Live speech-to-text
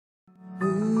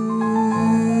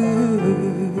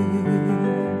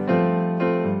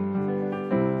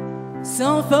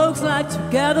folks like to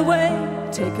get away,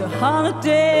 take a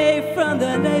holiday from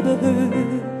the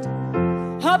neighborhood.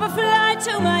 Hop a flight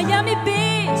to Miami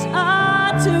Beach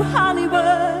or to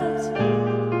Hollywood.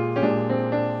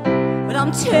 But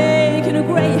I'm taking a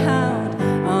Greyhound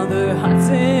on the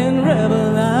Hudson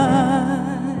River line.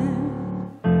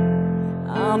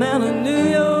 I'm in a New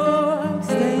York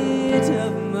state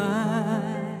of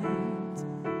mind.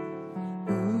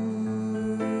 Ooh.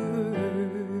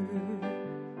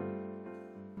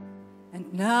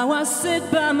 And now I sit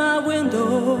by my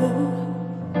window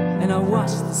and I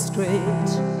watch the street.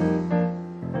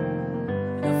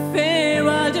 And I fear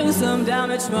I'll do some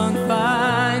damage one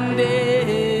fine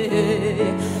day.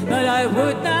 But I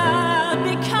would not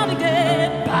be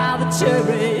convicted by the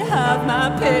jury of my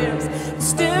peers.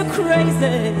 Still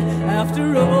crazy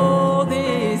after all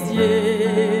these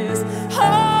years.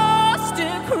 Oh,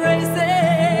 still crazy.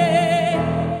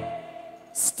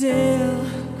 Still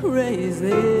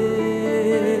crazy.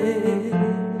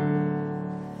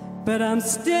 But I'm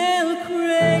still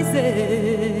crazy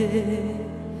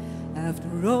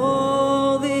after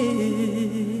all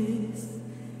these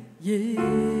years.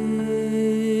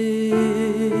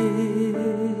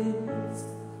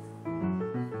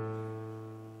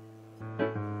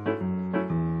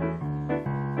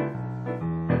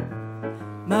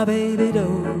 My baby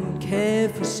don't care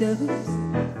for shows.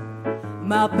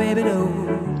 My baby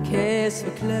don't care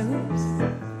for clothes.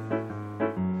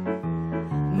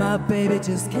 My baby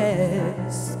just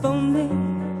cares for me.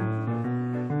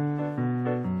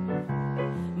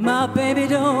 My baby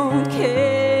don't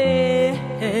care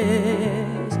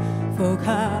for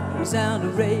cars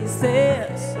and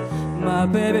races. My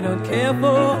baby don't care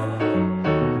for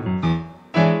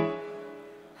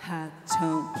hot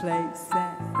tone places.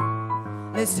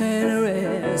 It's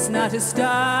terrorists, not his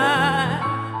style,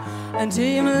 and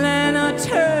even Lana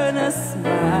Turner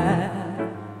smile.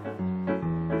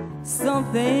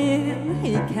 Something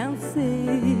he can't see.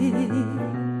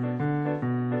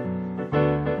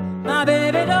 My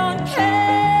baby don't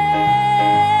care,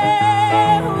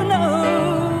 who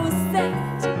knows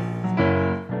that?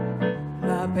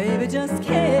 My baby just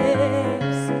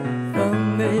cares for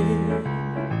me.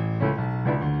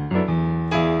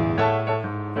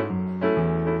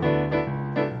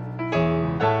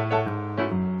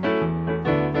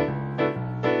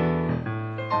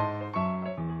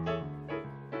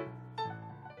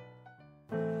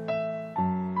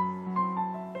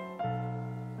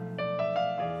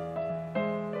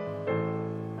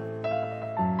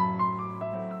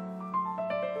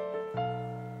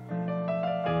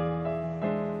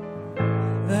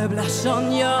 The blush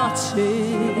on your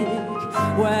cheek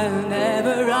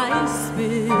whenever I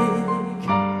speak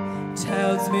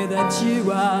tells me that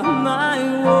you are my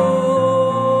one.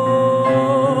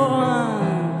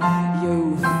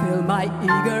 You fill my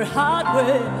eager heart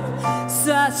with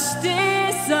such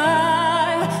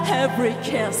desire. Every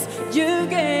kiss you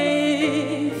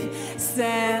gave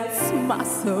sets my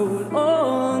soul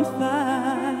on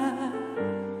fire.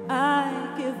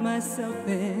 I give myself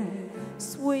in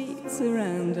sweet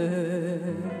surrender,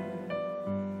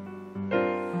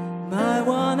 my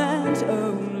one and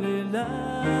only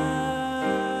love.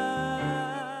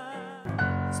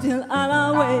 Still I'll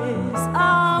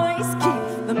always keep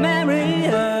the memory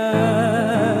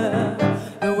of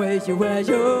the way you wear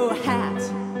your hat,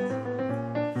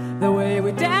 the way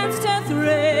we danced at 3,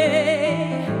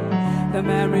 the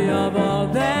memory of all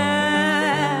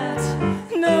that.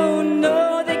 No,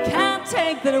 no, they can't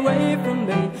take that away from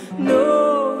me.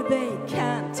 No, they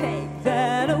can't take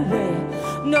that away.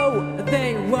 No,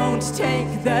 they won't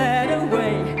take that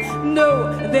away.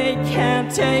 No, they can't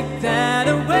take that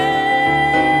away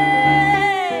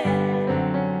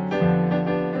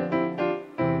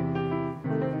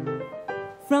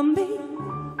from me.